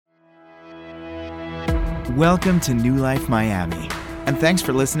Welcome to New Life Miami, and thanks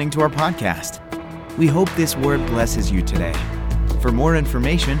for listening to our podcast. We hope this word blesses you today. For more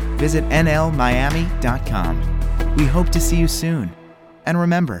information, visit nlmiami.com. We hope to see you soon. And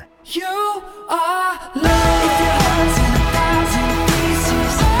remember, You are love. If your heart's in 1,000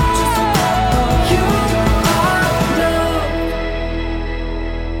 pieces, just remember, you are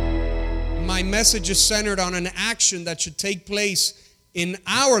love. My message is centered on an action that should take place in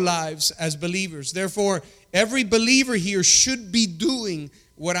our lives as believers. Therefore, every believer here should be doing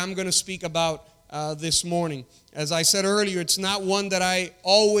what I'm going to speak about this morning. As I said earlier, it's not one that I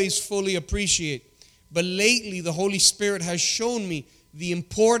always fully appreciate. But lately, the Holy Spirit has shown me the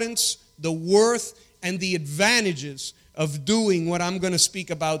importance, the worth, and the advantages of doing what I'm going to speak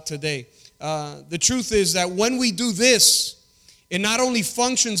about today. The truth is that when we do this, it not only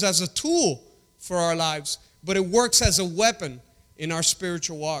functions as a tool for our lives, but it works as a weapon in our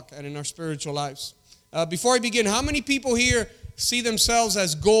spiritual walk and in our spiritual lives. Before I begin, how many people here see themselves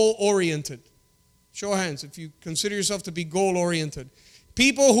as goal-oriented? Show of hands if you consider yourself to be goal-oriented.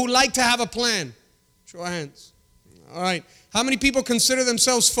 People who like to have a plan. Show of hands. All right. How many people consider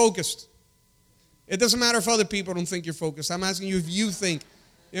themselves focused? It doesn't matter if other people don't think you're focused. I'm asking you if you think,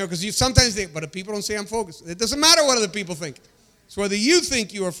 because you sometimes think, but if people don't say I'm focused. It doesn't matter what other people think. It's whether you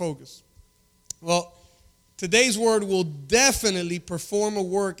think you are focused. Well, today's word will definitely perform a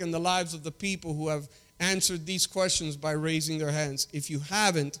work in the lives of the people who have answered these questions by raising their hands. If you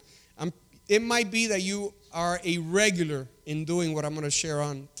haven't, it might be that you are a regular in doing what I'm going to share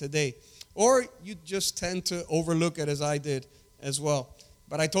on today. Or you just tend to overlook it as I did as well.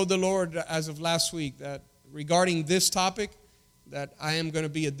 But I told the Lord as of last week that regarding this topic, that I am going to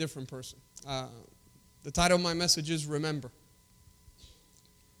be a different person. The title of my message is Remember.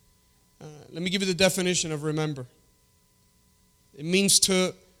 Let me give you the definition of remember. It means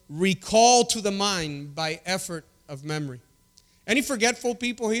to recall to the mind by effort of memory. Any forgetful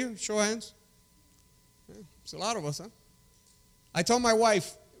people here? Show of hands. Yeah, it's a lot of us, huh? I told my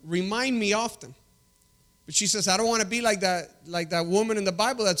wife, remind me often. But she says, I don't want to be like that woman in the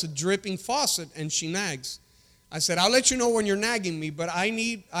Bible that's a dripping faucet and she nags. I said, I'll let you know when you're nagging me, but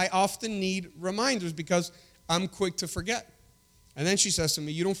I often need reminders because I'm quick to forget. And then she says to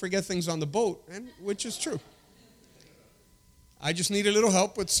me, you don't forget things on the boat, and which is true. I just need a little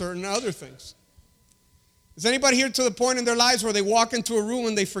help with certain other things. Is anybody here to the point in their lives where they walk into a room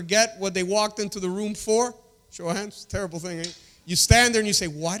and they forget what they walked into the room for? Show of hands. Terrible thing. Eh? You stand there and you say,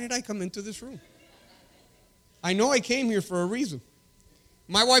 why did I come into this room? I know I came here for a reason.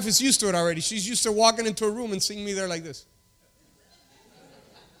 My wife is used to it already. She's used to walking into a room and seeing me there like this.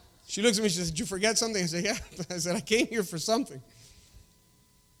 She looks at me, she says, did you forget something? I said, yeah. I said, I came here for something.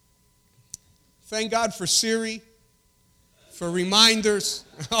 Thank God for Siri, for reminders.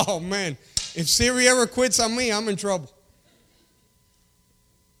 Oh, man. If Siri ever quits on me, I'm in trouble.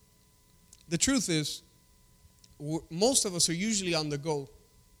 The truth is, most of us are usually on the go.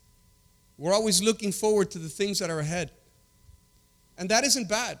 We're always looking forward to the things that are ahead. And that isn't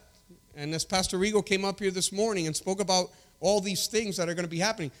bad. And as Pastor Rigo came up here this morning and spoke about all these things that are going to be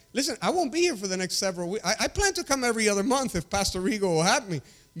happening. Listen, I won't be here for the next several weeks. I plan to come every other month if Pastor Rigo will have me.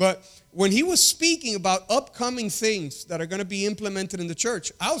 But when he was speaking about upcoming things that are going to be implemented in the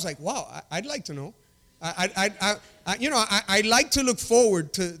church, I was like, wow, I'd like to know. I like to look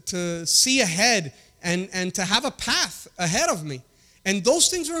forward to see ahead and to have a path ahead of me. And those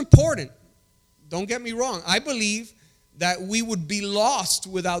things are important. Don't get me wrong. I believe that we would be lost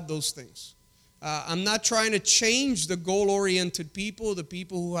without those things. I'm not trying to change the goal-oriented people, the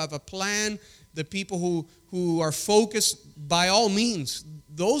people who have a plan, the people who are focused. By all means,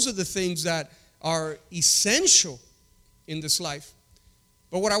 those are the things that are essential in this life.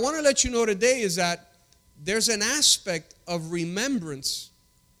 But what I want to let you know today is that there's an aspect of remembrance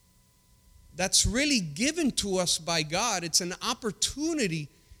that's really given to us by God. It's an opportunity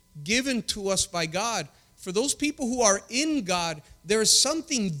given to us by God. For those people who are in God, there is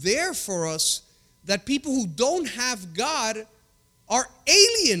something there for us that people who don't have God are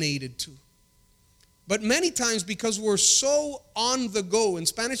alienated to. But many times, because we're so on the go, in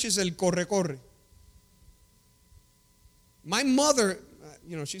Spanish is el corre. My mother,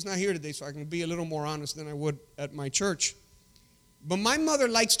 she's not here today, so I can be a little more honest than I would at my church. But my mother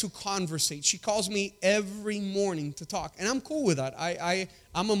likes to conversate. She calls me every morning to talk, and I'm cool with that.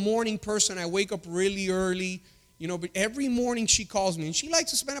 I'm a morning person. I wake up really early, but every morning she calls me, and she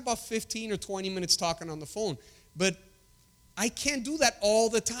likes to spend about 15 or 20 minutes talking on the phone. But I can't do that all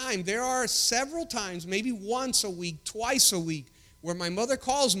the time. There are several times, maybe once a week, twice a week, where my mother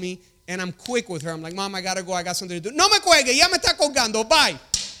calls me, and I'm quick with her. I'm like, Mom, I got to go. I got something to do. No me cuelgue, ya me está colgando. Bye.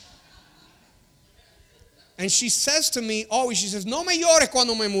 And she says to me always, she says, no me llores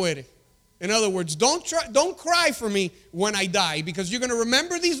cuando me muere. In other words, don't cry for me when I die, because you're going to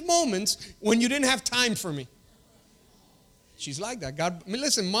remember these moments when you didn't have time for me. She's like that. God, I mean,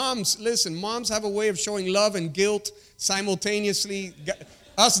 moms have a way of showing love and guilt simultaneously.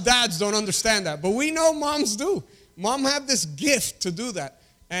 Us dads don't understand that, but we know moms do. Mom have this gift to do that.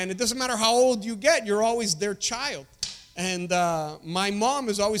 And it doesn't matter how old you get, you're always their child. And my mom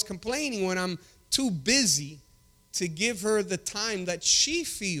is always complaining when I'm too busy to give her the time that she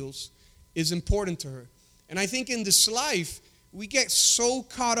feels is important to her. And I think in this life, we get so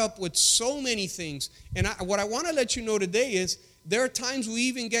caught up with so many things. And what I want to let you know today is there are times we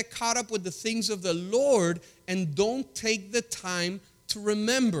even get caught up with the things of the Lord and don't take the time to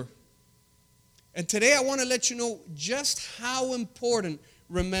remember. And today I want to let you know just how important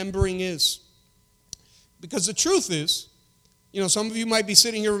remembering is. Because the truth is, some of you might be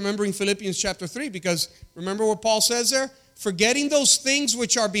sitting here remembering Philippians chapter 3, because remember what Paul says there? Forgetting those things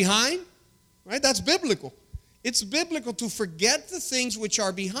which are behind, right? That's biblical. It's biblical to forget the things which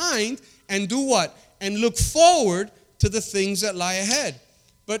are behind and do what? And look forward to the things that lie ahead.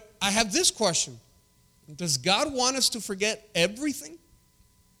 But I have this question. Does God want us to forget everything?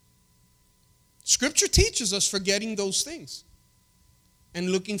 Scripture teaches us forgetting those things and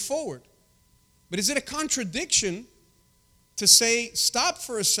looking forward. But is it a contradiction to say, stop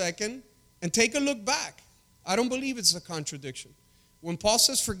for a second and take a look back? I don't believe it's a contradiction. When Paul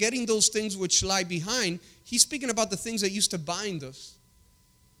says forgetting those things which lie behind, he's speaking about the things that used to bind us,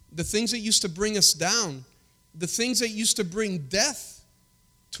 the things that used to bring us down, the things that used to bring death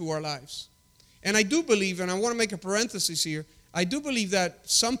to our lives. And I do believe, and I want to make a parenthesis here, I do believe that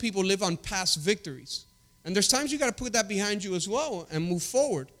some people live on past victories. And there's times you got to put that behind you as well and move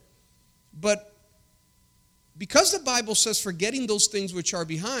forward. But because the Bible says forgetting those things which are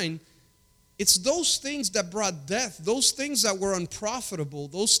behind, it's those things that brought death, those things that were unprofitable,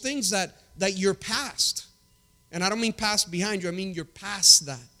 those things that you're past. And I don't mean past behind you, I mean you're past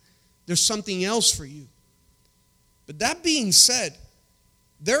that. There's something else for you. But that being said,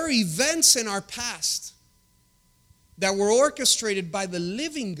 there are events in our past that were orchestrated by the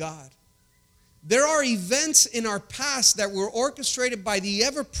living God. There are events in our past that were orchestrated by the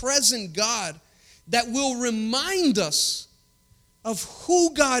ever-present God that will remind us of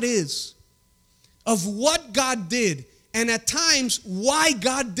who God is, of what God did, and at times, why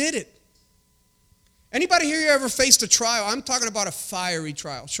God did it. Anybody here ever faced a trial? I'm talking about a fiery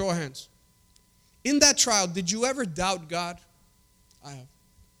trial. Show of hands. In that trial, did you ever doubt God? I have.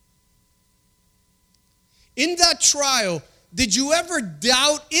 In that trial, did you ever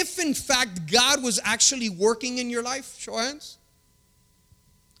doubt if in fact God was actually working in your life? Show of hands.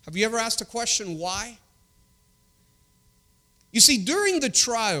 Have you ever asked a question, why? You see, during the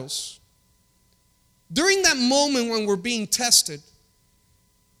trials, during that moment when we're being tested,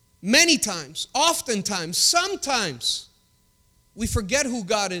 many times, oftentimes, sometimes, we forget who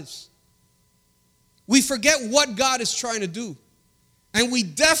God is. We forget what God is trying to do. And we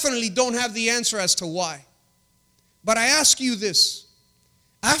definitely don't have the answer as to why. But I ask you this.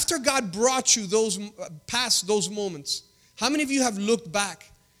 After God brought you past those moments, how many of you have looked back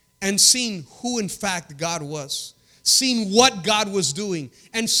and seen who in fact God was? Seen what God was doing?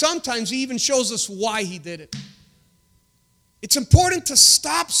 And sometimes He even shows us why He did it. It's important to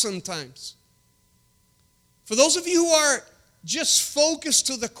stop sometimes. For those of you who are just focused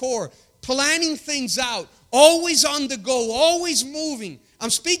to the core, planning things out, always on the go, always moving. I'm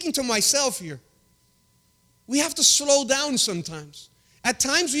speaking to myself here. We have to slow down sometimes. At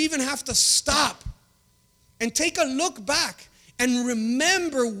times we even have to stop and take a look back and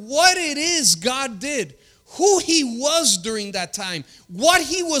remember what it is God did, who He was during that time, what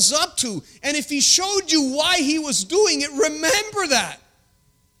He was up to. And if He showed you why He was doing it, remember that.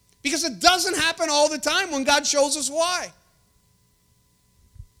 Because it doesn't happen all the time when God shows us why.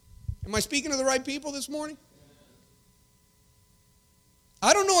 Am I speaking to the right people this morning?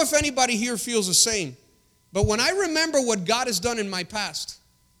 I don't know if anybody here feels the same, but when I remember what God has done in my past,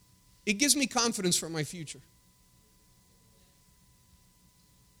 it gives me confidence for my future.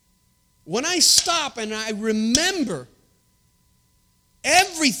 When I stop and I remember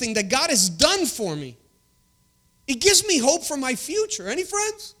everything that God has done for me, it gives me hope for my future. Any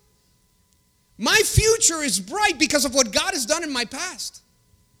friends? My future is bright because of what God has done in my past.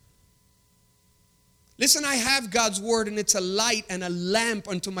 Listen, I have God's word, and it's a light and a lamp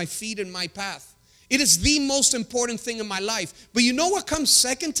unto my feet and my path. It is the most important thing in my life. But you know what comes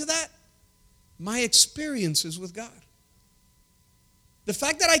second to that? My experiences with God. The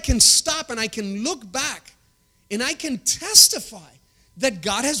fact that I can stop and I can look back and I can testify that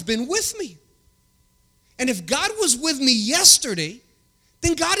God has been with me. And if God was with me yesterday,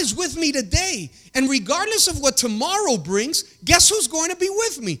 then God is with me today. And regardless of what tomorrow brings, guess who's going to be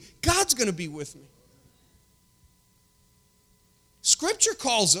with me? God's going to be with me. Scripture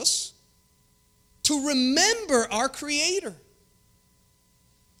calls us to remember our Creator.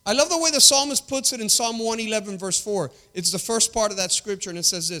 I love the way the psalmist puts it in Psalm 111, verse 4. It's the first part of that scripture, and it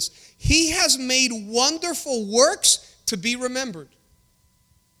says this: He has made wonderful works to be remembered.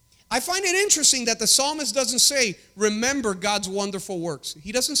 I find it interesting that the psalmist doesn't say, remember God's wonderful works.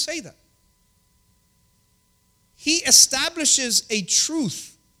 He doesn't say that. He establishes a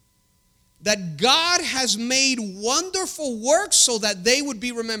truth that God has made wonderful works so that they would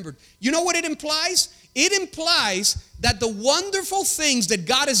be remembered. You know what it implies? It implies that the wonderful things that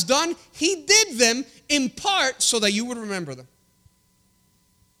God has done, He did them in part so that you would remember them.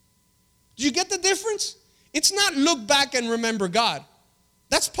 Do you get the difference? It's not look back and remember God.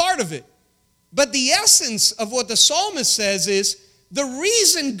 That's part of it. But the essence of what the psalmist says is the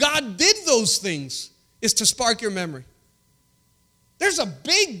reason God did those things is to spark your memory. There's a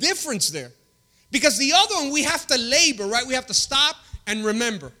big difference there. Because the other one, we have to labor, right? We have to stop and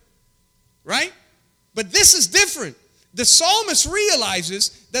remember, right? But this is different. The psalmist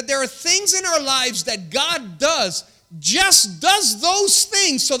realizes that there are things in our lives that God just does those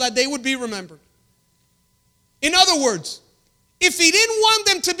things so that they would be remembered. In other words, if He didn't want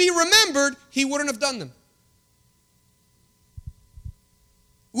them to be remembered, He wouldn't have done them.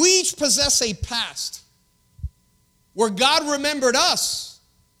 We each possess a past where God remembered us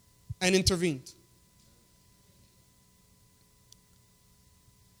and intervened.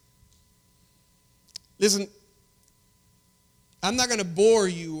 Listen, I'm not going to bore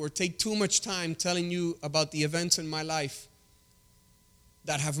you or take too much time telling you about the events in my life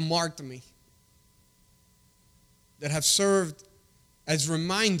that have marked me, that have served as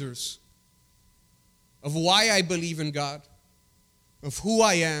reminders of why I believe in God, of who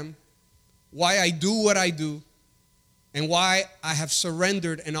I am, why I do what I do, and why I have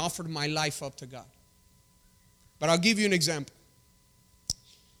surrendered and offered my life up to God. But I'll give you an example.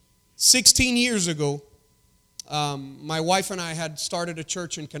 16 years ago, my wife and I had started a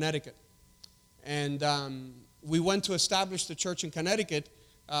church in Connecticut. And we went to establish the church in Connecticut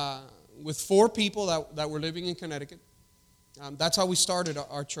with 4 people that were living in Connecticut. That's how we started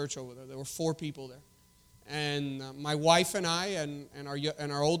our church over there. There were 4 people there. And my wife and I and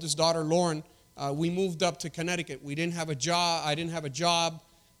our oldest daughter, Lauren, we moved up to Connecticut. We didn't have a job. I didn't have a job.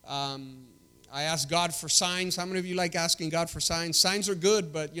 I asked God for signs. How many of you like asking God for signs? Signs are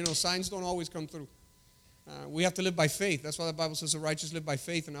good, but, signs don't always come through. We have to live by faith. That's why the Bible says the righteous live by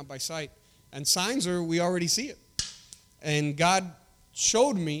faith and not by sight. And signs we already see it. And God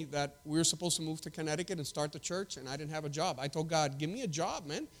showed me that we were supposed to move to Connecticut and start the church, and I didn't have a job. I told God, give me a job,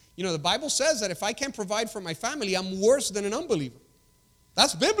 man. The Bible says that if I can't provide for my family, I'm worse than an unbeliever.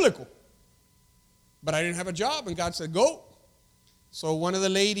 That's biblical. But I didn't have a job, and God said, go. So one of the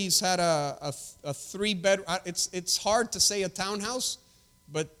ladies had a 3-bedroom, it's hard to say a townhouse,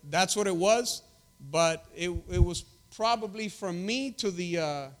 but that's what it was. But it was probably from me to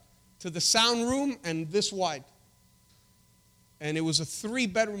the sound room and this wide. And it was a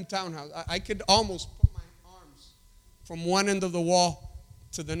 3-bedroom townhouse. I could almost put my arms from one end of the wall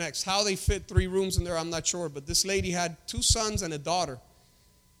to the next. How they fit 3 rooms in there, I'm not sure. But this lady had 2 sons and a daughter.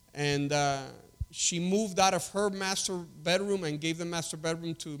 And she moved out of her master bedroom and gave the master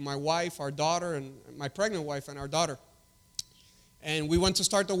bedroom to my wife, our daughter, and my pregnant wife and our daughter. And we went to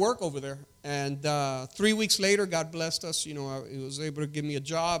start the work over there. And 3 weeks later, God blessed us. He was able to give me a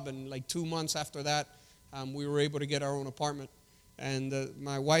job. And like 2 months after that, we were able to get our own apartment. And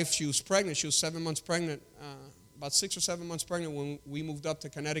my wife, she was pregnant. She was 7 months pregnant, about 6 or 7 months pregnant when we moved up to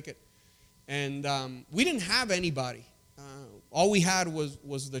Connecticut. And we didn't have anybody. All we had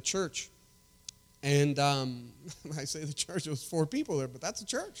was the church. And I say the church, there was 4 people there, but that's a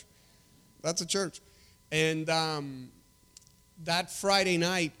church. That's a church. And that Friday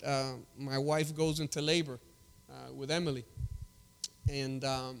night, my wife goes into labor with Emily. And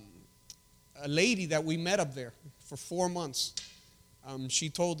a lady that we met up there for 4 months, she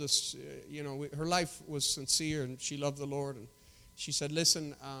told us, her life was sincere and she loved the Lord. And she said,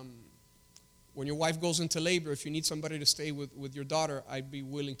 listen, when your wife goes into labor, if you need somebody to stay with your daughter, I'd be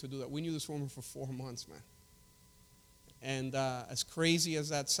willing to do that. We knew this woman for 4 months, man. And as crazy as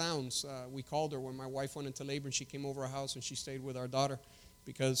that sounds, we called her when my wife went into labor, and she came over our house and she stayed with our daughter.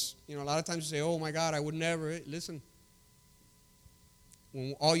 Because, a lot of times you say, oh my God, I would never. Listen,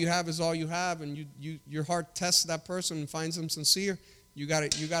 when all you have is all you have, and your heart tests that person and finds them sincere, you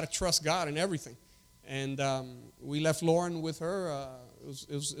gotta trust God in everything. And we left Lauren with her.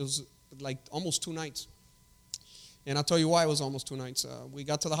 It was like almost 2 nights. And I'll tell you why it was almost 2 nights. We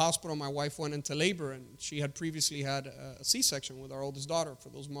got to the hospital. My wife went into labor, and she had previously had a C-section with our oldest daughter. For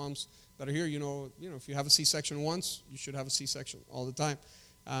those moms that are here, you know, if you have a C-section once, you should have a C-section all the time.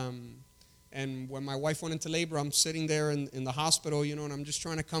 And when my wife went into labor, I'm sitting there in the hospital, you know, and I'm just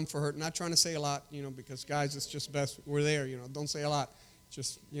trying to comfort her, not trying to say a lot, you know, because guys, it's just best we're there, you know, don't say a lot.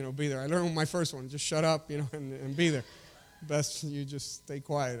 Just, you know, be there. I learned with my first one, just shut up, you know, and be there. Best you just stay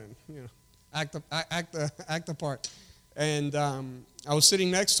quiet and, you know, act the part. And I was sitting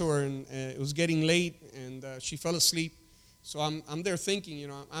next to her, and it was getting late, and she fell asleep. So I'm there thinking, you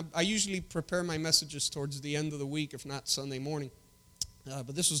know, I usually prepare my messages towards the end of the week, if not Sunday morning.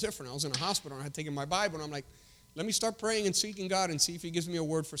 But this was different. I was in a hospital, and I had taken my Bible, and I'm like, let me start praying and seeking God and see if he gives me a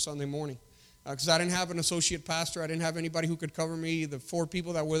word for Sunday morning. Because I didn't have an associate pastor. I didn't have anybody who could cover me. The 4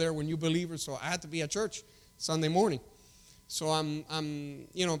 people that were there were new believers, so I had to be at church Sunday morning. So I'm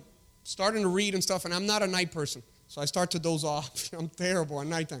you know, starting to read and stuff, and I'm not a night person. So I start to doze off. I'm terrible at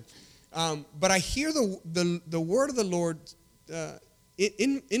nighttime. But I hear the word of the Lord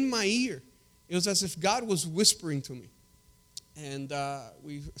in my ear. It was as if God was whispering to me. And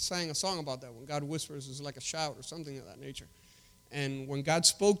we sang a song about that. When God whispers, it's like a shout or something of that nature. And when God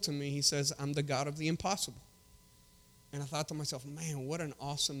spoke to me, he says, I'm the God of the impossible. And I thought to myself, man, what an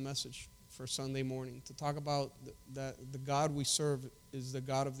awesome message for Sunday morning, to talk about that the God we serve is the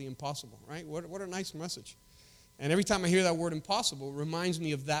God of the impossible, right? What a nice message. And every time I hear that word impossible, it reminds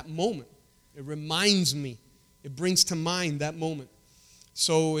me of that moment. It reminds me. It brings to mind that moment.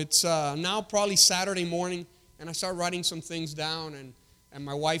 So it's now probably Saturday morning, and I start writing some things down, and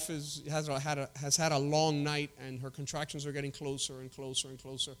my wife has had a long night, and her contractions are getting closer and closer and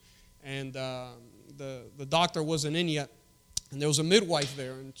closer. And the doctor wasn't in yet, and there was a midwife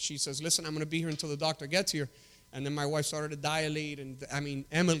there, and she says, listen, I'm going to be here until the doctor gets here. And then my wife started to dilate, and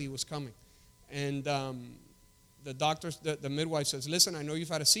Emily was coming. And the midwife says, listen, I know you've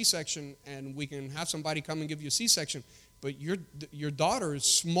had a C-section, and we can have somebody come and give you a C-section, but your daughter is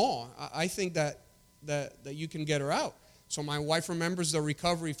small. I think that you can get her out. So my wife remembers the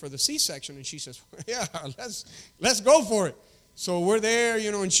recovery for the C-section, and she says, yeah, let's go for it. So we're there, you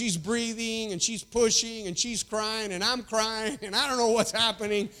know, and she's breathing, and she's pushing, and she's crying, and I'm crying, and I don't know what's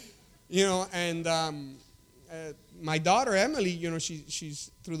happening, you know. And my daughter, Emily, you know,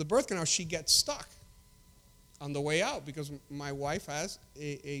 she's through the birth canal, she gets stuck on the way out because my wife has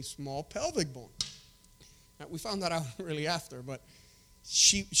a small pelvic bone. Now, we found that out really after, but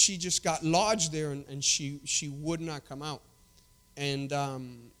she just got lodged there, and she would not come out. And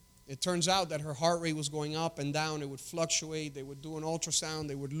it turns out that her heart rate was going up and down. It would fluctuate. They would do an ultrasound.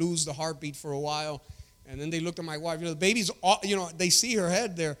 They would lose the heartbeat for a while. And then they looked at my wife. You know, the baby's, you know, they see her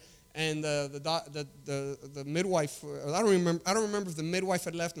head there. And the midwife, I don't remember if the midwife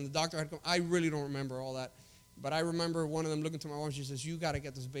had left and the doctor had come. I really don't remember all that. But I remember one of them looking to my wife. She says, you got to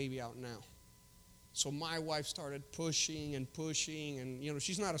get this baby out now. So my wife started pushing, and, you know,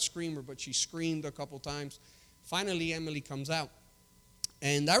 she's not a screamer, but she screamed a couple times. Finally, Emily comes out.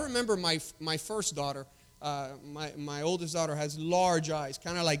 And I remember my first daughter, my oldest daughter has large eyes,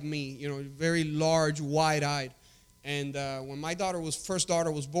 kind of like me, you know, very large, wide-eyed. And when my first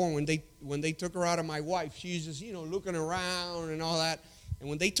daughter was born, when they took her out of my wife, she was just, you know, looking around and all that. And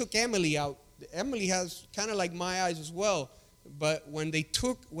when they took Emily out, Emily has kind of like my eyes as well. But when they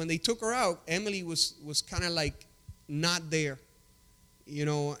took her out, Emily was kind of like not there, you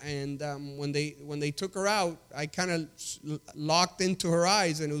know. And when they took her out, I kind of locked into her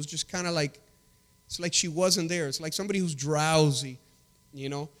eyes, and it was just kind of like, it's like she wasn't there. It's like somebody who's drowsy, you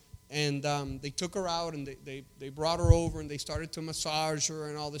know. And they took her out, and they brought her over, and they started to massage her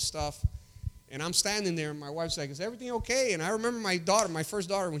and all this stuff. And I'm standing there, and my wife's like, is everything okay? And I remember my first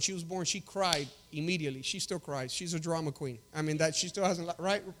daughter, when she was born, she cried immediately. She still cries. She's a drama queen. I mean, that she still hasn't,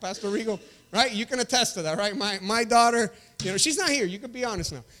 right, Pastor Rigo? Right? You can attest to that, right? My daughter, you know, she's not here. You can be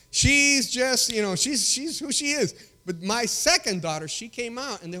honest now. She's just, you know, she's who she is. But my second daughter, she came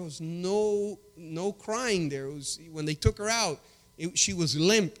out, and there was no crying there. It was, when they took her out, she was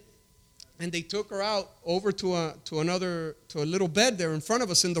limp. And they took her out over to a little bed there in front of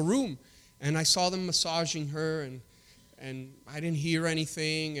us in the room. And I saw them massaging her, and I didn't hear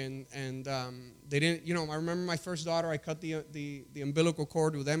anything, and they didn't, you know, I remember my first daughter, I cut the umbilical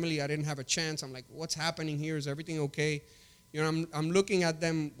cord with Emily. I didn't have a chance. I'm like, what's happening here? Is everything okay? You know, I'm looking at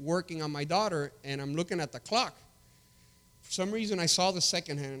them working on my daughter, and I'm looking at the clock. For some reason, I saw the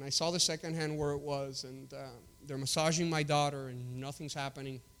second hand, and I saw the second hand where it was, and they're massaging my daughter, and nothing's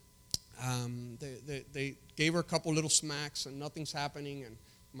happening. They gave her a couple little smacks, and nothing's happening, and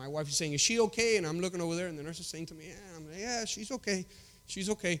my wife is saying, is she okay? And I'm looking over there, and the nurse is saying to me, yeah, she's okay. She's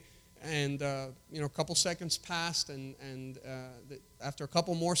okay. And, a couple seconds passed, and after a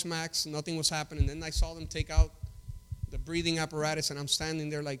couple more smacks, nothing was happening. Then I saw them take out the breathing apparatus, and I'm standing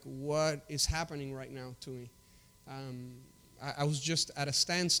there like, what is happening right now to me? I was just at a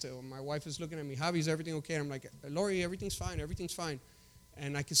standstill. My wife is looking at me, Javi, is everything okay? I'm like, Lori, everything's fine.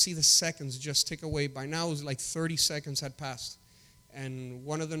 And I could see the seconds just tick away. By now, it was like 30 seconds had passed. And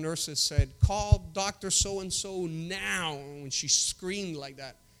one of the nurses said, call Dr. So-and-so now. And when she screamed like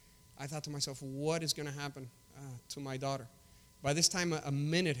that, I thought to myself, what is going to happen to my daughter? By this time, a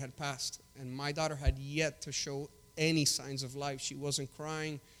minute had passed, and my daughter had yet to show any signs of life. She wasn't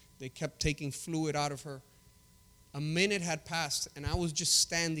crying. They kept taking fluid out of her. A minute had passed, and I was just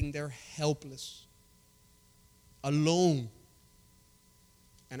standing there helpless, alone.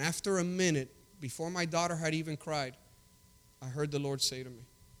 And after a minute, before my daughter had even cried, I heard the Lord say to me,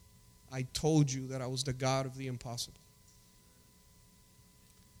 I told you that I was the God of the impossible.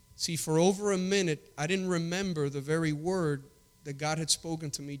 See, for over a minute, I didn't remember the very word that God had spoken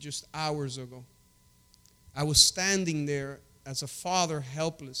to me just hours ago. I was standing there as a father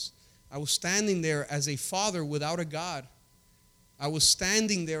helpless. I was standing there as a father without a God. I was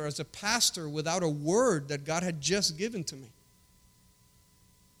standing there as a pastor without a word that God had just given to me.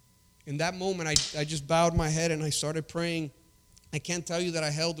 In that moment, I just bowed my head and I started praying. I can't tell you that I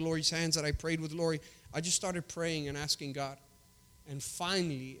held Lori's hands, that I prayed with Lori. I just started praying and asking God. And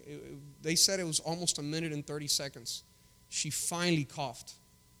finally, they said it was almost a minute and 30 seconds. She finally coughed.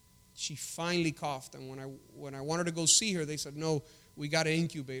 And when I wanted to go see her, they said, no, we got an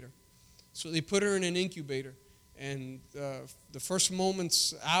incubator. So they put her in an incubator. And the first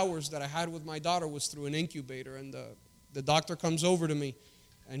moments, hours that I had with my daughter was through an incubator. And the doctor comes over to me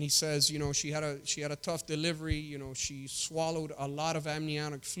and he says, she had a tough delivery. She swallowed a lot of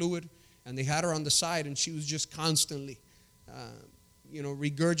amniotic fluid, and they had her on the side, and she was just constantly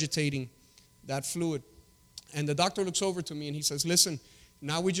regurgitating that fluid. And the doctor looks over to me and he says, listen,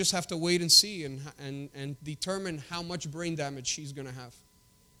 now we just have to wait and see and determine how much brain damage she's going to have.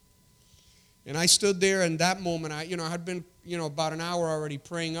 And I stood there in that moment. I had been, about an hour already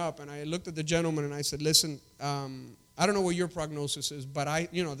praying up, and I looked at the gentleman and I said, listen, I don't know what your prognosis is, but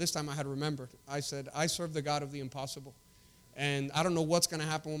this time I had remembered. I said, I serve the God of the impossible. And I don't know what's going to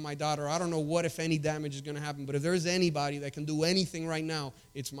happen with my daughter. I don't know what, if any, damage is going to happen. But if there's anybody that can do anything right now,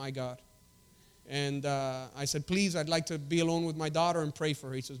 it's my God. And I said, please, I'd like to be alone with my daughter and pray for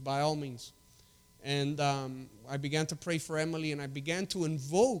her. He says, by all means. And I began to pray for Emily, and I began to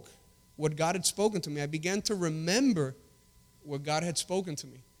invoke what God had spoken to me. I began to remember what God had spoken to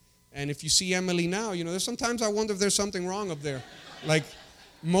me. And if you see Emily now, there's sometimes I wonder if there's something wrong up there. Like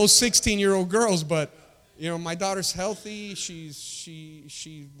most 16-year-old girls, but my daughter's healthy.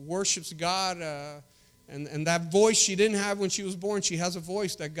 She worships God, and that voice she didn't have when she was born, she has a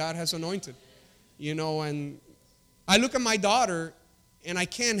voice that God has anointed. And I look at my daughter, and I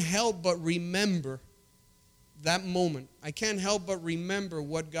can't help but remember that moment. I can't help but remember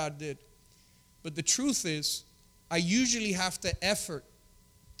what God did. But the truth is, I usually have to effort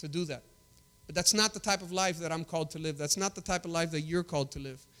to do that. But that's not the type of life that I'm called to live. That's not the type of life that you're called to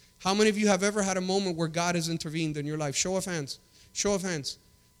live. How many of you have ever had a moment where God has intervened in your life? Show of hands. Show of hands.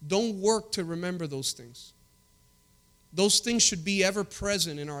 Don't work to remember those things. Those things should be ever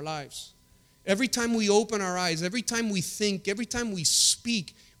present in our lives. Every time we open our eyes, every time we think, every time we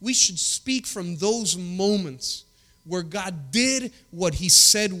speak, we should speak from those moments where God did what He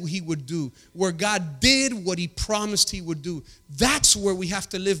said He would do, where God did what He promised He would do. That's where we have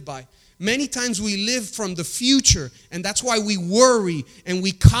to live by. Many times we live from the future, and that's why we worry and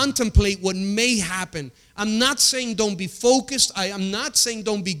we contemplate what may happen. I'm not saying don't be focused. I am not saying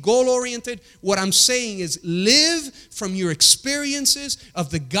don't be goal-oriented. What I'm saying is live from your experiences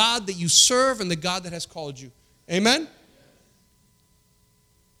of the God that you serve and the God that has called you. Amen?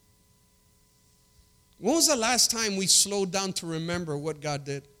 When was the last time we slowed down to remember what God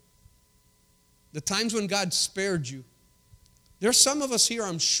did? The times when God spared you. There's some of us here,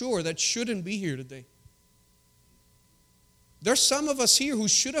 I'm sure, that shouldn't be here today. There's some of us here who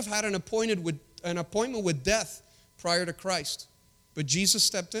should have had an appointment with death prior to Christ. But Jesus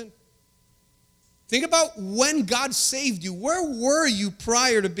stepped in. Think about when God saved you. Where were you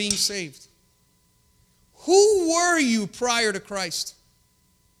prior to being saved? Who were you prior to Christ?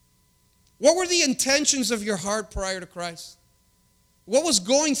 What were the intentions of your heart prior to Christ? What was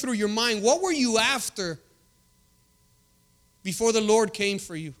going through your mind? What were you after before the Lord came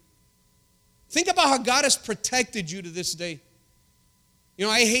for you? Think about how God has protected you to this day.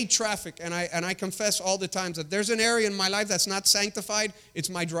 I hate traffic, and I confess all the time that there's an area in my life that's not sanctified. It's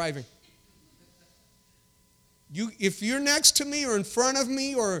my driving. If you're next to me or in front of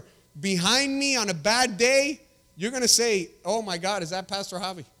me or behind me on a bad day, you're going to say, oh my God, is that Pastor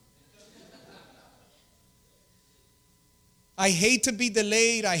Javi? I hate to be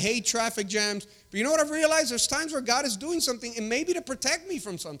delayed. I hate traffic jams. But you know what I've realized? There's times where God is doing something, and maybe to protect me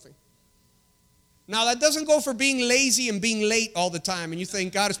from something. Now, that doesn't go for being lazy and being late all the time, and you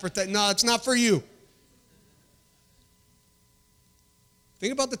think God is protecting. No, it's not for you.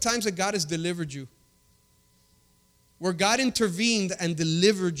 Think about the times that God has delivered you, where God intervened and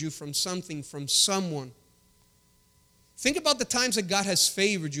delivered you from something, from someone. Think about the times that God has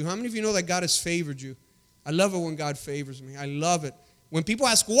favored you. How many of you know that God has favored you? I love it when God favors me. I love it. When people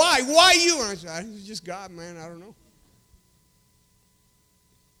ask, why? Why you? And I say, it's just God, man. I don't know.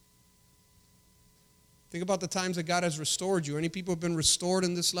 Think about the times that God has restored you. Any people have been restored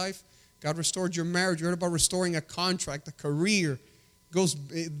in this life? God restored your marriage. You heard about restoring a contract, a career. It goes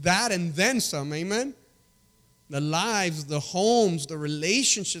that and then some, amen? The lives, the homes, the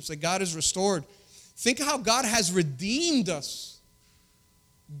relationships that God has restored. Think how God has redeemed us.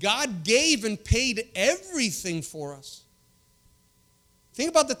 God gave and paid everything for us. Think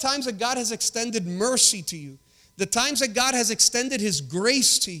about the times that God has extended mercy to you. The times that God has extended His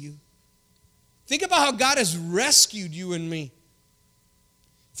grace to you. Think about how God has rescued you and me.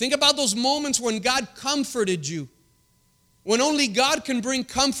 Think about those moments when God comforted you. When only God can bring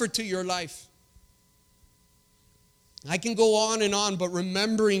comfort to your life. I can go on, but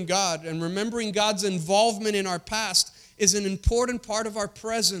remembering God and remembering God's involvement in our past is an important part of our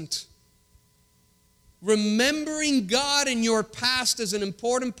present. Remembering God in your past is an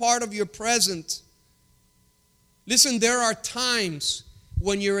important part of your present. Listen, there are times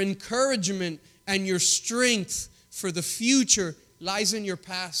when your encouragement and your strength for the future lies in your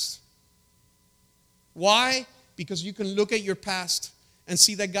past. Why? Because you can look at your past and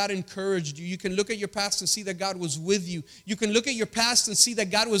see that God encouraged you. You can look at your past and see that God was with you. You can look at your past and see that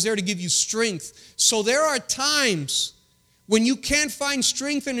God was there to give you strength. So there are times when you can't find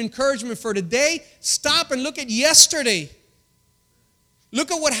strength and encouragement for today. Stop and look at yesterday.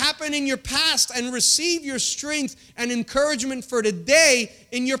 Look at what happened in your past and receive your strength and encouragement for today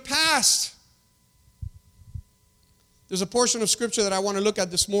in your past. There's a portion of Scripture that I want to look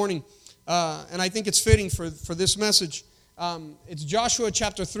at this morning, and I think it's fitting for this message. It's Joshua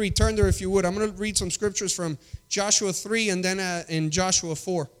chapter 3. Turn there if you would. I'm going to read some scriptures from Joshua 3 and then in Joshua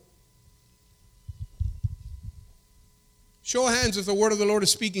 4. Show of hands if the word of the Lord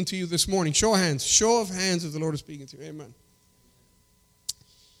is speaking to you this morning. Show of hands. Show of hands if the Lord is speaking to you. Amen.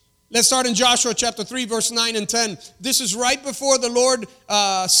 Let's start in Joshua chapter 3, verse 9 and 10. This is right before the Lord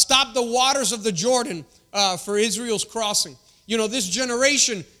stopped the waters of the Jordan for Israel's crossing. You know, this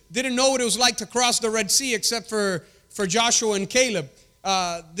generation didn't know what it was like to cross the Red Sea except for Joshua and Caleb.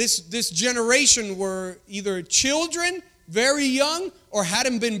 This generation were either children, very young, or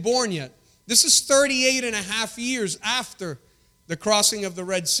hadn't been born yet. This is 38 and a half years after the crossing of the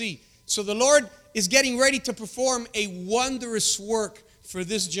Red Sea. So the Lord is getting ready to perform a wondrous work for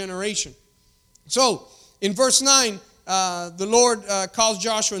this generation. So in verse 9, the Lord calls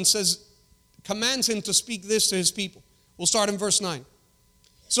Joshua and commands him to speak this to his people. We'll start in verse 9.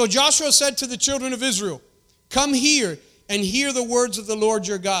 So Joshua said to the children of Israel, "Come here and hear the words of the Lord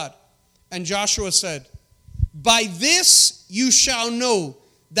your God." And Joshua said, "By this you shall know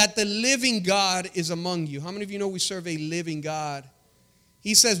that the living God is among you." How many of you know we serve a living God?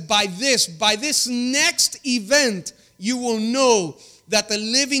 He says, by this next event, you will know that the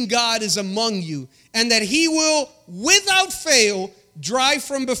living God is among you, and that He will, without fail, drive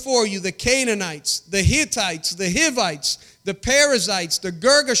from before you the Canaanites, the Hittites, the Hivites, the Perizzites, the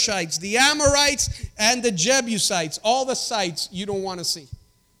Girgashites, the Amorites, and the Jebusites. All the sites you don't want to see.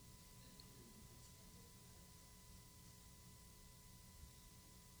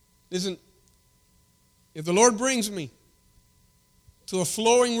 Listen, if the Lord brings me to a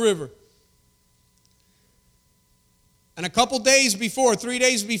flowing river, and a couple days before, 3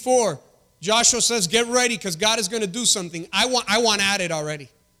 days before, Joshua says, "Get ready because God is going to do something," I want at it already.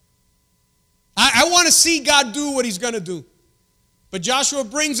 I want to see God do what He's going to do. But Joshua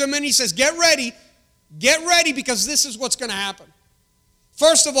brings them in. He says, get ready because this is what's going to happen.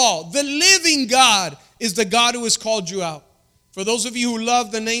 First of all, the living God is the God who has called you out. For those of you who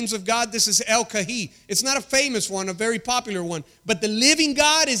love the names of God, this is El Kahi. It's not a famous one, a very popular one. But the living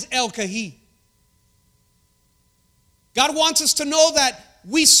God is El Kahi. God wants us to know that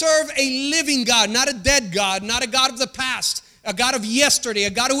we serve a living God, not a dead God, not a God of the past, a God of yesterday, a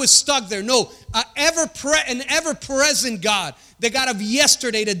God who is stuck there. No, an ever-present God, the God of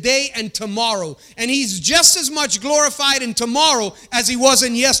yesterday, today, and tomorrow. And He's just as much glorified in tomorrow as He was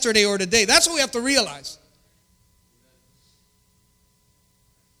in yesterday or today. That's what we have to realize.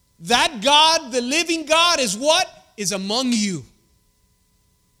 That God, the living God, is what? Is among you.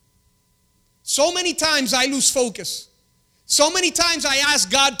 So many times I lose focus. So many times I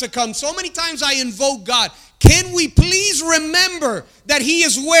ask God to come. So many times I invoke God. Can we please remember that He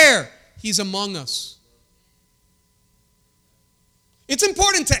is where? He's among us. It's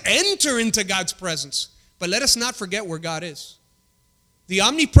important to enter into God's presence, but let us not forget where God is. The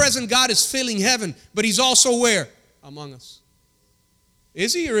omnipresent God is filling heaven, but He's also where? Among us.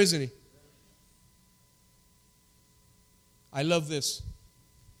 Is He or isn't He? I love this.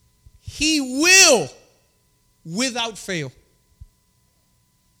 He will, without fail.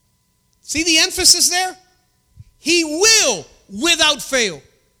 See the emphasis there? He will, without fail.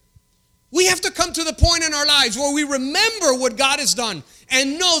 We have to come to the point in our lives where we remember what God has done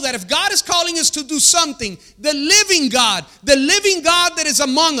and know that if God is calling us to do something, the living God that is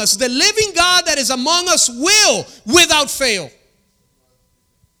among us, the living God that is among us will, without fail.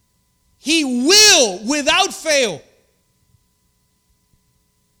 He will, without fail.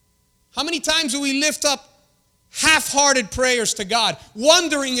 How many times do we lift up half-hearted prayers to God,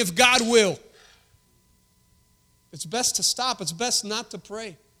 wondering if God will? It's best to stop. It's best not to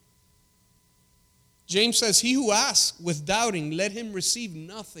pray. James says, he who asks with doubting, let him receive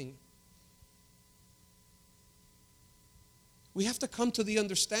nothing. We have to come to the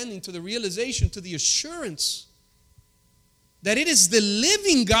understanding, to the realization, to the assurance that it is the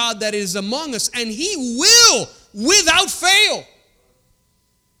living God that is among us, and He will, without fail.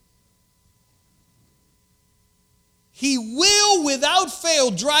 He will, without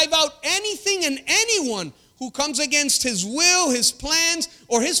fail, drive out anything and anyone who comes against His will, His plans,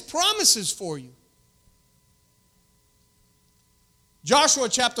 or His promises for you. Joshua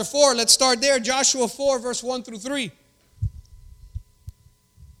chapter 4, let's start there. Joshua 4, verse 1 through 3.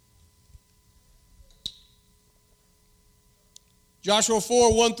 Joshua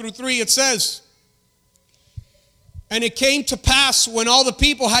 4, 1 through 3, it says, and it came to pass when all the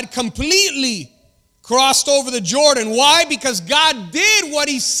people had completely crossed over the Jordan. Why? Because God did what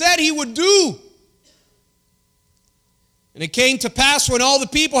He said He would do. And it came to pass when all the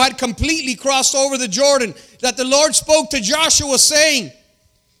people had completely crossed over the Jordan that the Lord spoke to Joshua saying,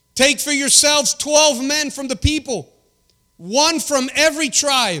 take for yourselves 12 men from the people, one from every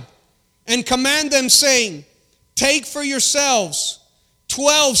tribe, and command them saying, take for yourselves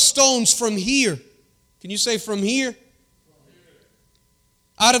 12 stones from here. Can you say from here?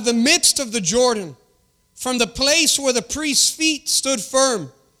 Out of the midst of the Jordan, from the place where the priest's feet stood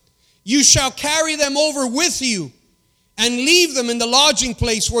firm. You shall carry them over with you and leave them in the lodging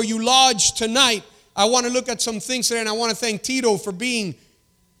place where you lodge tonight. I want to look at some things today, and I want to thank Tito for being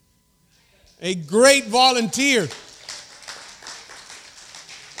a great volunteer.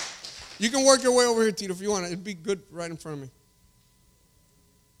 You can work your way over here, Tito, if you want. It'd be good right in front of me.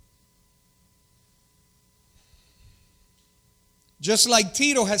 Just like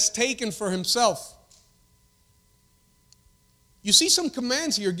Tito has taken for himself. You see some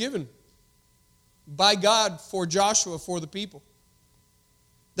commands here given by God for Joshua, for the people,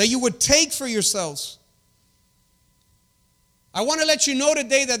 that you would take for yourselves. I want to let you know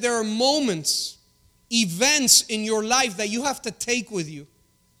today that there are moments, events in your life that you have to take with you.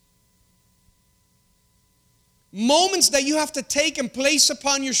 Moments that you have to take and place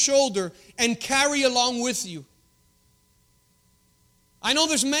upon your shoulder and carry along with you. I know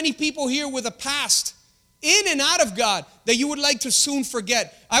there's many people here with a past in and out of God that you would like to soon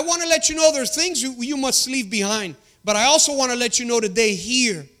forget. I want to let you know there's things you must leave behind. But I also want to let you know today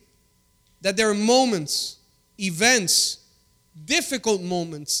here that there are moments, events, difficult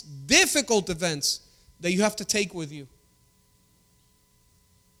moments, difficult events that you have to take with you.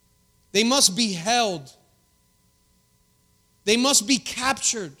 They must be held. They must be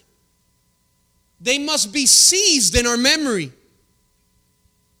captured. They must be seized in our memory.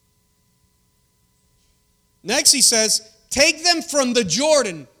 Next he says, take them from the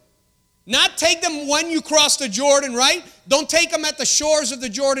Jordan. Not take them when you cross the Jordan, right? Don't take them at the shores of the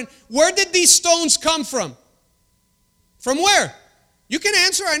Jordan. Where did these stones come from? From where? You can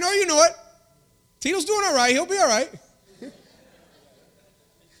answer. I know you know it. Tito's doing all right. He'll be all right.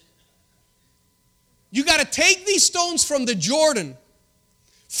 You got to take these stones from the Jordan,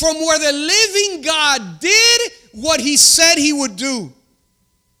 from where the living God did what He said He would do.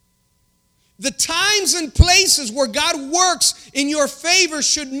 The times and places where God works in your favor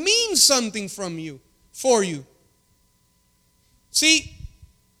should mean something for you. See,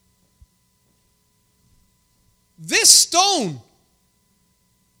 this stone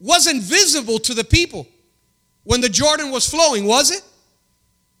wasn't visible to the people when the Jordan was flowing, was it?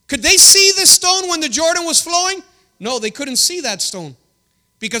 Could they see this stone when the Jordan was flowing? No, they couldn't see that stone.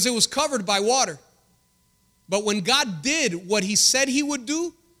 because it was covered by water. But when God did what he said he would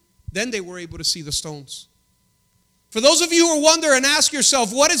do, then they were able to see the stones. For those of you who wonder and ask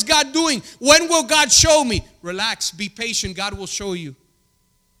yourself, what is God doing? When will God show me? Relax, be patient, God will show you.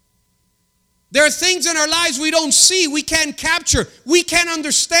 There are things in our lives we don't see, we can't capture, we can't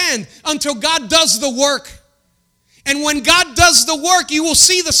understand until God does the work. And when God does the work, you will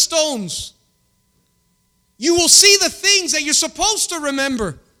see the stones. You will see the things that you're supposed to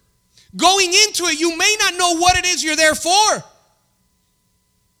remember. Going into it, you may not know what it is you're there for.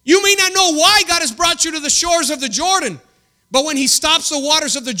 You may not know why God has brought you to the shores of the Jordan. But when he stops the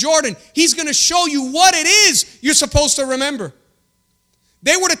waters of the Jordan, he's going to show you what it is you're supposed to remember.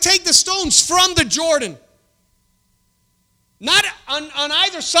 They were to take the stones from the Jordan. Not on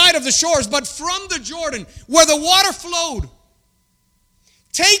either side of the shores, but from the Jordan, where the water flowed.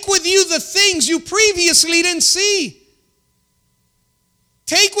 Take with you the things you previously didn't see.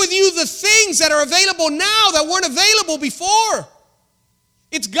 Take with you the things that are available now that weren't available before.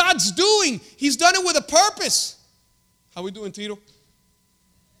 It's God's doing. He's done it with a purpose. How we doing, Tito?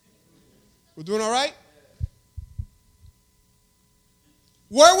 We're doing all right?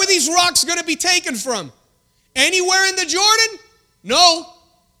 Where were these rocks going to be taken from? Anywhere in the Jordan? No.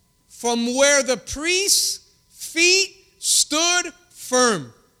 From where the priest's feet stood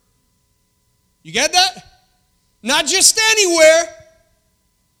firm. You get that? Not just anywhere.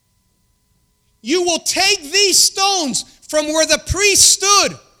 You will take these stones from where the priest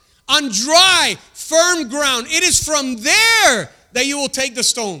stood on dry, firm ground. It is from there that you will take the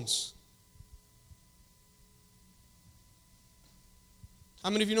stones. How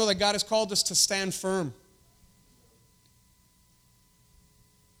many of you know that God has called us to stand firm?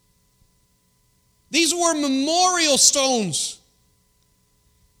 These were memorial stones.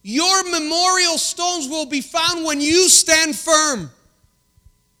 Your memorial stones will be found when you stand firm.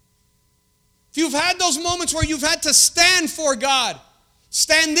 If you've had those moments where you've had to stand for God,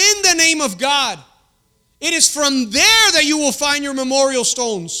 stand in the name of God, it is from there that you will find your memorial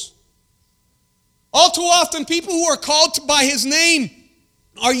stones. All too often, people who are called by his name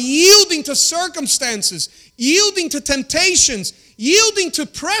are yielding to circumstances, yielding to temptations, yielding to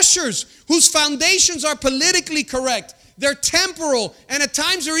pressures whose foundations are politically correct. They're temporal, and at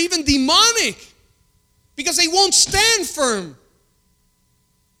times they're even demonic because they won't stand firm.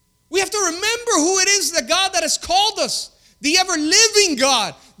 We have to remember who it is, the God that has called us, the ever-living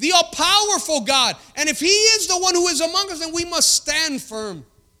God, the all-powerful God. And if he is the one who is among us, then we must stand firm.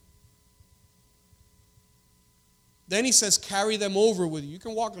 Then he says, carry them over with you. You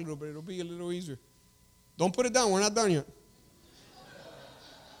can walk a little bit. It'll be a little easier. Don't put it down. We're not done yet.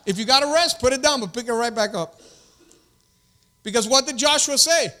 If you got to rest, put it down, but pick it right back up. Because what did Joshua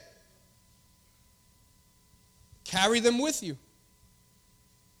say? Carry them with you.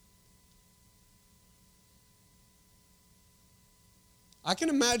 I can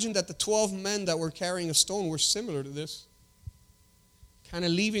imagine that the 12 men that were carrying a stone were similar to this. Kind of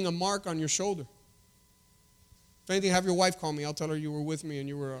leaving a mark on your shoulder. If anything, have your wife call me. I'll tell her you were with me and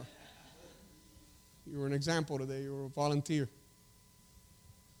you were an example today. You were a volunteer.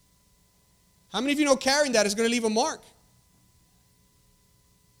 How many of you know carrying that is going to leave a mark?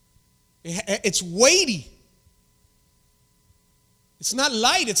 It's weighty. It's not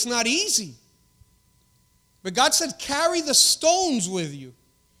light. It's not easy. But God said, carry the stones with you.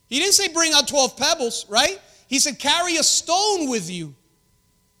 He didn't say bring out 12 pebbles, right? He said, carry a stone with you.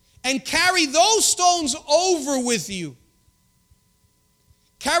 And carry those stones over with you.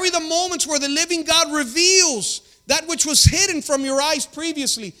 Carry the moments where the living God reveals that which was hidden from your eyes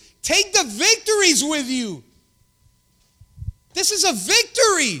previously. Take the victories with you. This is a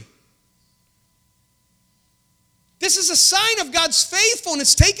victory. This is a sign of God's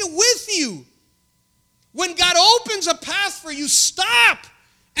faithfulness. Take it with you. When God opens a path for you, stop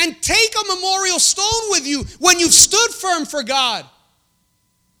and take a memorial stone with you when you've stood firm for God.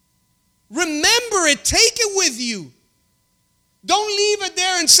 Remember it. Take it with you. Don't leave it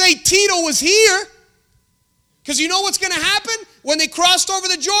there and say, Tito was here. Because you know what's going to happen? When they crossed over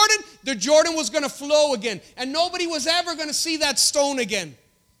the Jordan was going to flow again. And nobody was ever going to see that stone again.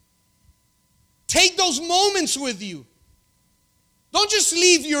 Take those moments with you. Don't just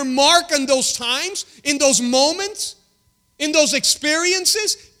leave your mark on those times, in those moments, in those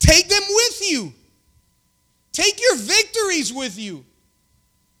experiences. Take them with you. Take your victories with you.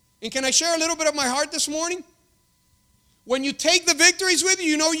 And can I share a little bit of my heart this morning? When you take the victories with you,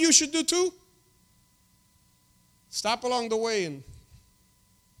 you know what you should do too? Stop along the way and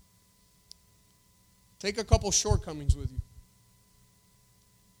take a couple shortcomings with you.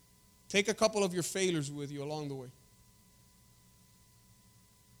 Take a couple of your failures with you along the way.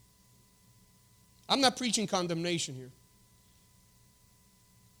 I'm not preaching condemnation here.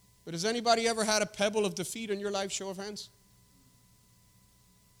 But has anybody ever had a pebble of defeat in your life? Show of hands.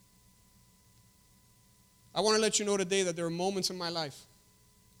 I want to let you know today that there are moments in my life,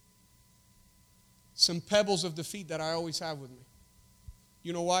 some pebbles of defeat that I always have with me.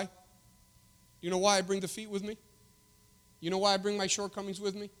 You know why? You know why I bring defeat with me? You know why I bring my shortcomings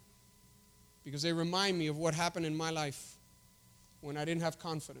with me? Because they remind me of what happened in my life when I didn't have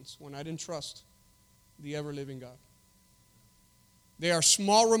confidence, when I didn't trust the ever-living God. They are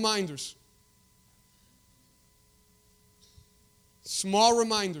small reminders. Small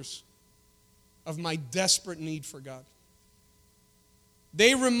reminders of my desperate need for God.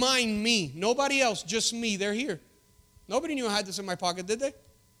 They remind me, nobody else, just me, they're here. Nobody knew I had this in my pocket, did they?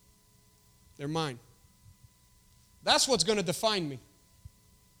 They're mine. That's what's going to define me.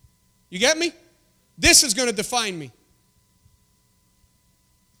 You get me? This is going to define me.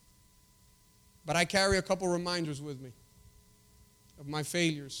 But I carry a couple reminders with me of my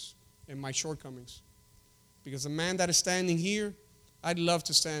failures and my shortcomings. Because the man that is standing here, I'd love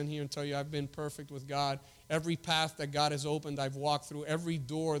to stand here and tell you I've been perfect with God. Every path that God has opened, I've walked through. Every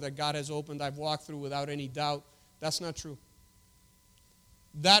door that God has opened, I've walked through without any doubt. That's not true.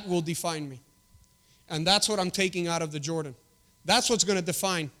 That will define me. And that's what I'm taking out of the Jordan. That's what's going to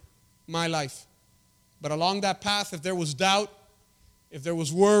define my life. But along that path, if there was doubt, if there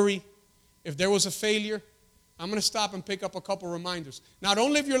was worry, if there was a failure, I'm going to stop and pick up a couple reminders. Now,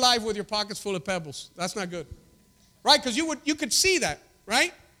 don't live your life with your pockets full of pebbles. That's not good. Right? Because you could see that,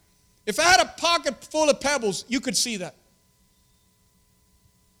 right? If I had a pocket full of pebbles, you could see that.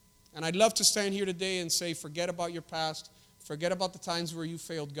 And I'd love to stand here today and say, forget about your past. Forget about the times where you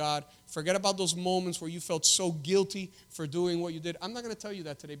failed God. Forget about those moments where you felt so guilty for doing what you did. I'm not going to tell you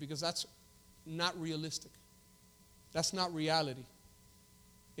that today because that's not realistic. That's not reality.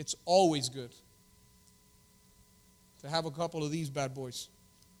 It's always good to have a couple of these bad boys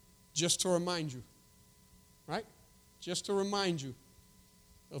just to remind you, right? Just to remind you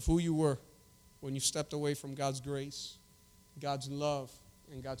of who you were when you stepped away from God's grace, God's love,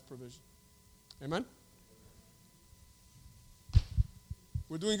 and God's provision. Amen?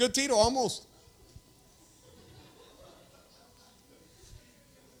 We're doing good, Tito, almost.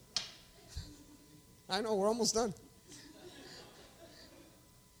 I know, we're almost done.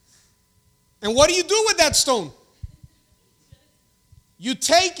 And what do you do with that stone? You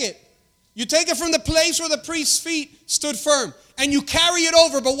take it. You take it from the place where the priest's feet stood firm, and you carry it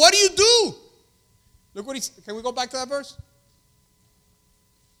over. But what do? Look what can we go back to that verse?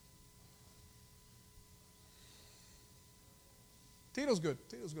 Tito's good.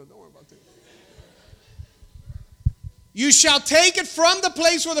 Tito's good. Don't worry about Tito. You shall take it from the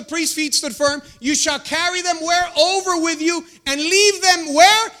place where the priest's feet stood firm. You shall carry them where? Over with you, and leave them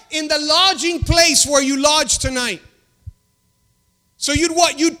where? In the lodging place where you lodge tonight. So you'd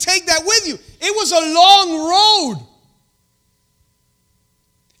what? You'd take that with you. It was a long road.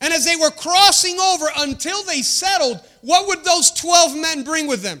 And as they were crossing over until they settled, what would those 12 men bring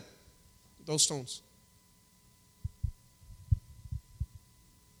with them? Those stones.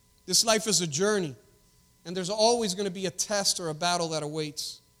 This life is a journey. And there's always going to be a test or a battle that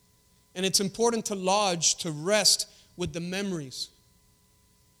awaits. And it's important to lodge, to rest with the memories,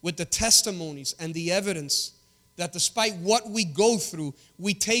 with the testimonies and the evidence that despite what we go through,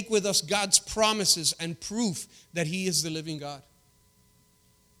 we take with us God's promises and proof that He is the living God.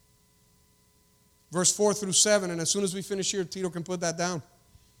 Verse 4 through 7, and as soon as we finish here, Tito can put that down.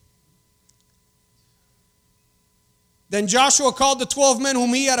 Then Joshua called the 12 men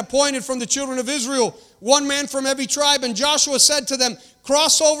whom he had appointed from the children of Israel, one man from every tribe. And Joshua said to them,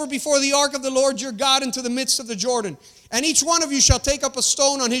 cross over before the ark of the Lord your God into the midst of the Jordan. And each one of you shall take up a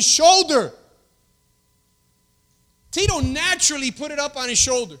stone on his shoulder. Tito naturally put it up on his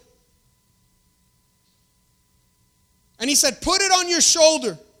shoulder. And he said, put it on your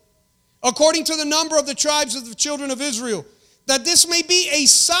shoulder, according to the number of the tribes of the children of Israel, that this may be a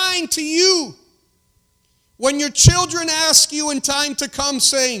sign to you when your children ask you in time to come,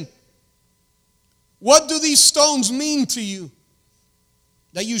 saying, what do these stones mean to you?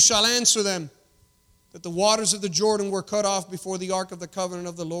 That you shall answer them, that the waters of the Jordan were cut off before the ark of the covenant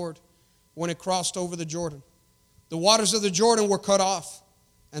of the Lord when it crossed over the Jordan. The waters of the Jordan were cut off,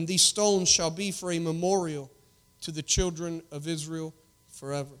 and these stones shall be for a memorial to the children of Israel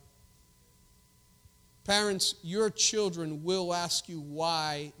forever. Parents, your children will ask you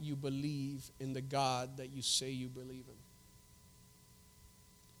why you believe in the God that you say you believe in.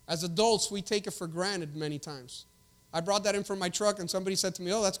 As adults, we take it for granted many times. I brought that in from my truck, and somebody said to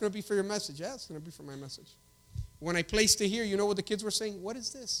me, oh, that's going to be for your message. Yeah, it's going to be for my message. When I placed it here, you know what the kids were saying? What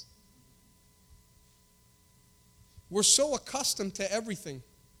is this? We're so accustomed to everything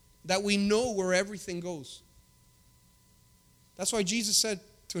that we know where everything goes. That's why Jesus said,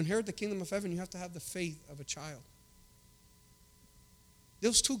 to inherit the kingdom of heaven, you have to have the faith of a child.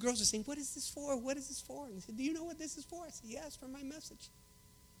 Those two girls are saying, what is this for? What is this for? And they said, do you know what this is for? I said, yes, for my message.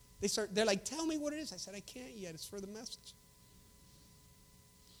 They're like, tell me what it is. I said, I can't yet. It's for the message.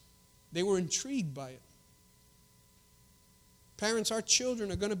 They were intrigued by it. Parents, our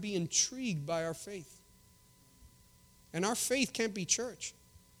children are going to be intrigued by our faith. And our faith can't be church.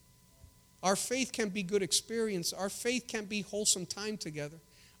 Our faith can't be good experience. Our faith can't be wholesome time together.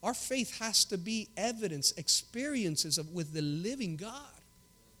 Our faith has to be evidence, experiences with the living God.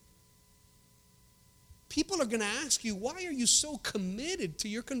 People are going to ask you, why are you so committed to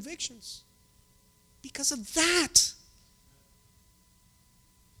your convictions? Because of that.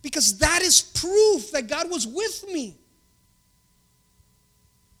 Because that is proof that God was with me.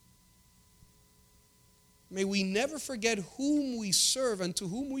 May we never forget whom we serve and to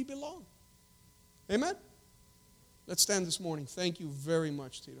whom we belong. Amen? Let's stand this morning. Thank you very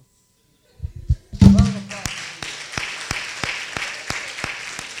much, Tito.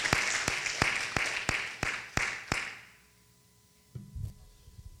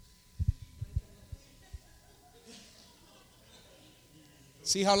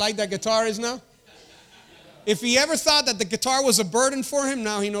 See how light that guitar is now? If he ever thought that the guitar was a burden for him,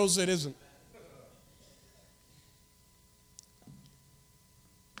 now he knows it isn't.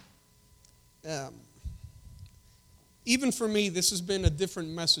 Even for me, this has been a different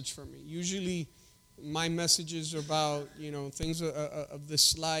message for me. Usually, my messages are about, things of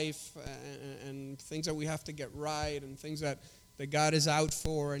this life and things that we have to get right and things that God is out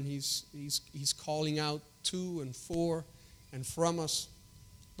for and He's calling out to and for and from us.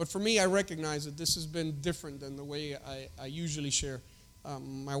 But for me, I recognize that this has been different than the way I usually share.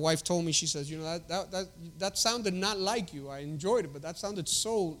 My wife told me, she says, that sounded not like you. I enjoyed it, but that sounded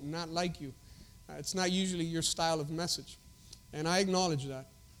so not like you. It's not usually your style of message. And I acknowledge that.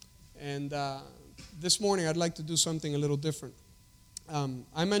 And this morning, I'd like to do something a little different.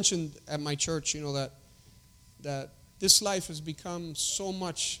 I mentioned at my church, that this life has become so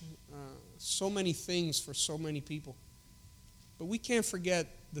much, so many things for so many people. But we can't forget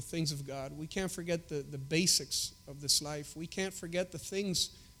the things of God. We can't forget the basics of this life. We can't forget the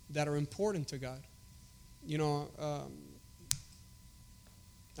things that are important to God.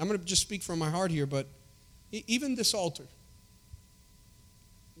 I'm going to just speak from my heart here, but even this altar,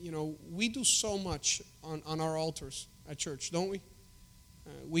 we do so much on our altars at church, don't we?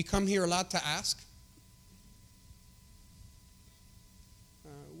 We come here a lot to ask.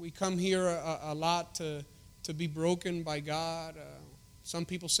 We come here a lot to be broken by God. Some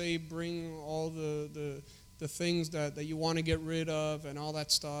people say bring all the things that you want to get rid of and all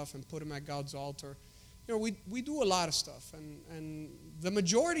that stuff and put them at God's altar. We do a lot of stuff, and the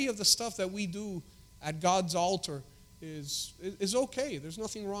majority of the stuff that we do at God's altar is okay. There's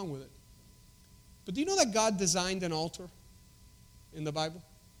nothing wrong with it. But do you know that God designed an altar in the Bible?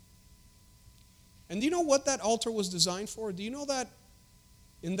 And do you know what that altar was designed for? Do you know that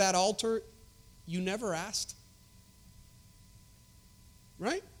in that altar you never asked?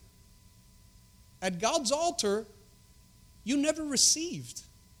 Right? At God's altar, you never received.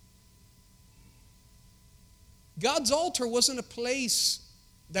 God's altar wasn't a place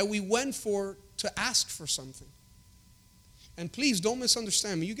that we went for to ask for something. And please don't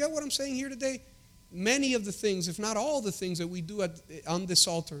misunderstand me. You get what I'm saying here today? Many of the things, if not all the things that we do on this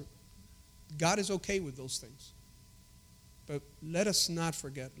altar, God is okay with those things. But let us not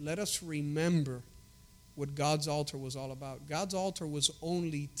forget. Let us remember what God's altar was all about. God's altar was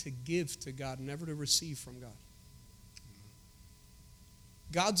only to give to God, never to receive from God.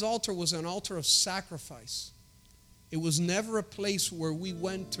 God's altar was an altar of sacrifice. It was never a place where we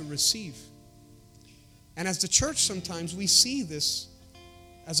went to receive. And as the church, sometimes we see this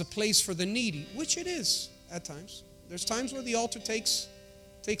as a place for the needy, which it is at times. There's times where the altar takes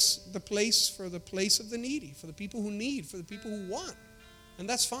the place for the place of the needy, for the people who need, for the people who want. And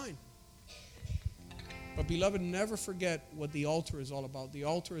that's fine. But beloved, never forget what the altar is all about. The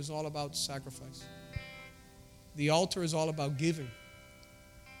altar is all about sacrifice. The altar is all about giving.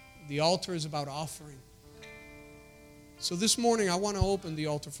 The altar is about offering. So this morning, I want to open the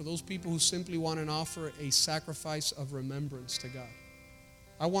altar for those people who simply want to offer a sacrifice of remembrance to God.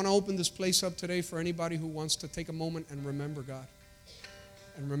 I want to open this place up today for anybody who wants to take a moment and remember God.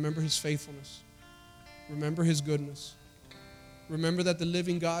 And remember His faithfulness. Remember His goodness. Remember that the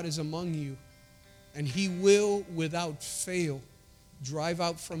living God is among you. And He will, without fail, drive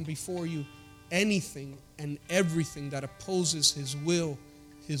out from before you anything and everything that opposes His will,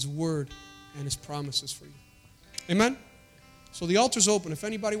 His word, and His promises for you. Amen? So the altar's open. If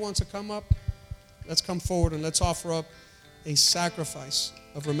anybody wants to come up, let's come forward and let's offer up a sacrifice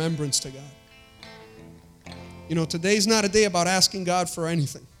of remembrance to God. You know, today's not a day about asking God for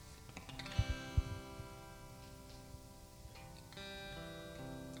anything.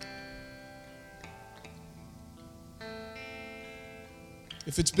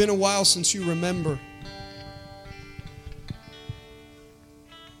 If it's been a while since you remember,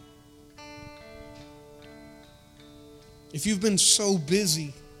 if you've been so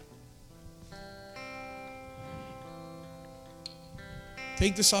busy,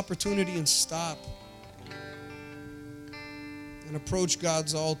 take this opportunity and stop and approach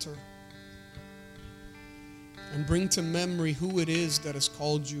God's altar and bring to memory who it is that has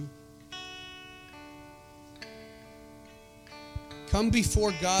called you. Come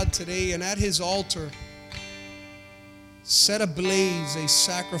before God today and at His altar, set ablaze a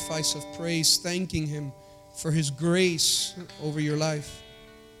sacrifice of praise, thanking Him for His grace over your life,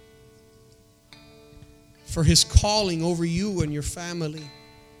 for His calling over you and your family,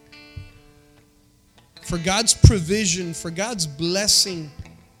 for God's provision, for God's blessing.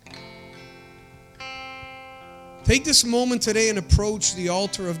 Take this moment today and approach the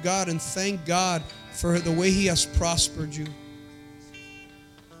altar of God and thank God for the way He has prospered you.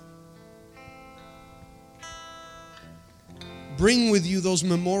 Bring with you those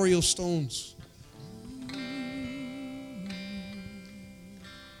memorial stones.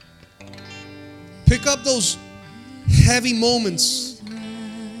 Pick up those heavy moments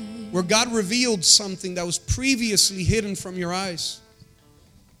where God revealed something that was previously hidden from your eyes.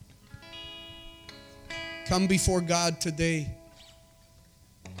 Come before God today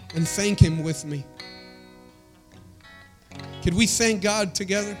and thank Him with me. Could we thank God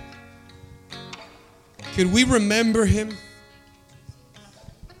together? Could we remember Him?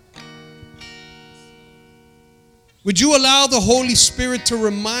 Would you allow the Holy Spirit to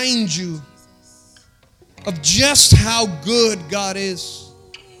remind you of just how good God is?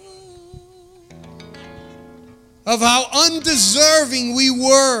 Of how undeserving we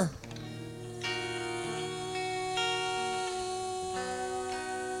were.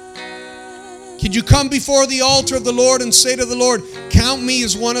 Could you come before the altar of the Lord and say to the Lord, count me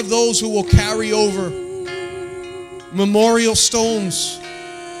as one of those who will carry over memorial stones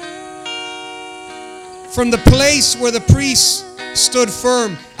from the place where the priest stood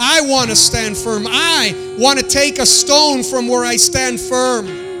firm. I want to stand firm. I want to take a stone from where I stand firm.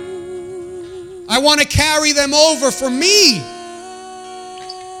 I want to carry them over for me,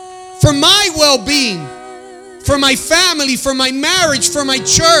 for my well-being, for my family, for my marriage, for my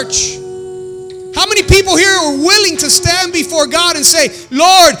church. How many people here are willing to stand before God and say,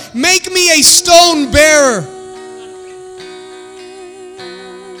 Lord, make me a stone bearer?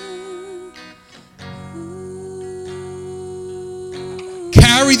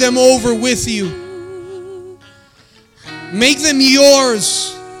 Carry them over with you. Make them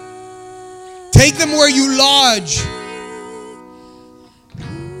yours. Take them where you lodge.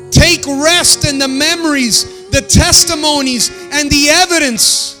 Take rest in the memories, the testimonies, and the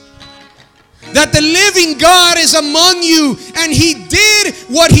evidence that the living God is among you, and He did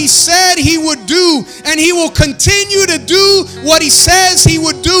what He said He would do, and He will continue to do what He says He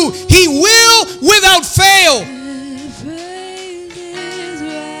would do. He will without fail.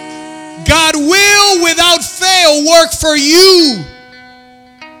 God will without fail work for you.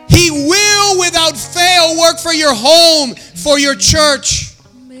 He will without fail work for your home, for your church.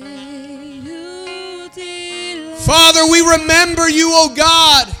 Father, we remember you, oh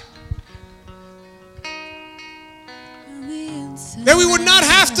God. That we would not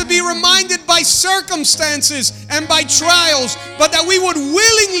have to be reminded by circumstances and by trials, but that we would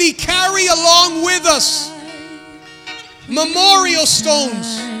willingly carry along with us memorial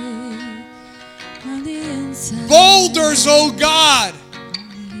stones, boulders, oh God,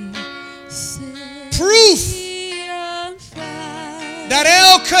 proof that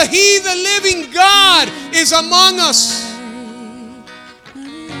El Kahi, the living God, is among us.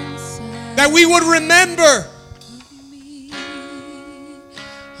 That we would remember,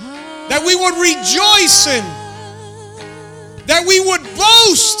 that we would rejoice in, that we would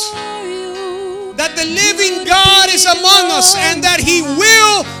boast that the living God is among us and that He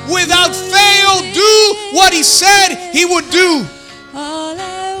will without fail do what He said He would do.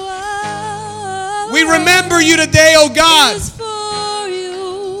 We remember you today, oh God.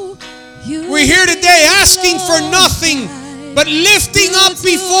 We're here today asking for nothing but lifting up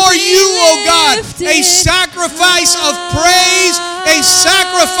before you, oh God, a sacrifice of praise, a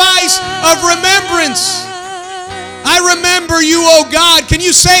sacrifice of remembrance. I remember you, oh God. Can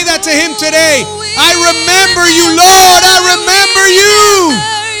you say that to him today? I remember you, Lord. I remember you.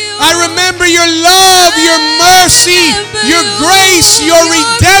 I remember your love, your mercy, your grace, your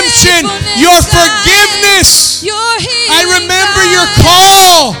redemption, your forgiveness. I remember your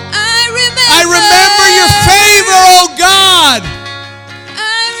call. I remember your favor, oh God.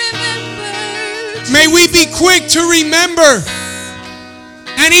 May we be quick to remember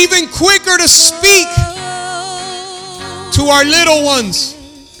and even quicker to speak to our little ones,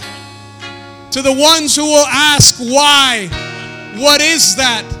 to the ones who will ask why, what is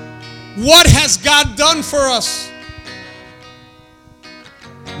that? What has God done for us?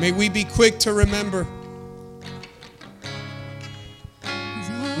 May we be quick to remember.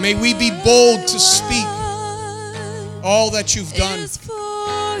 May we be bold to speak all that you've done.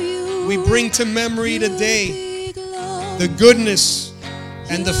 We bring to memory today the goodness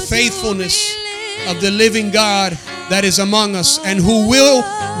and the faithfulness of the living God that is among us and who will,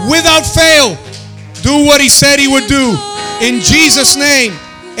 without fail, do what he said he would do. In Jesus' name,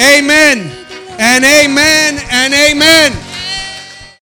 amen and amen and amen.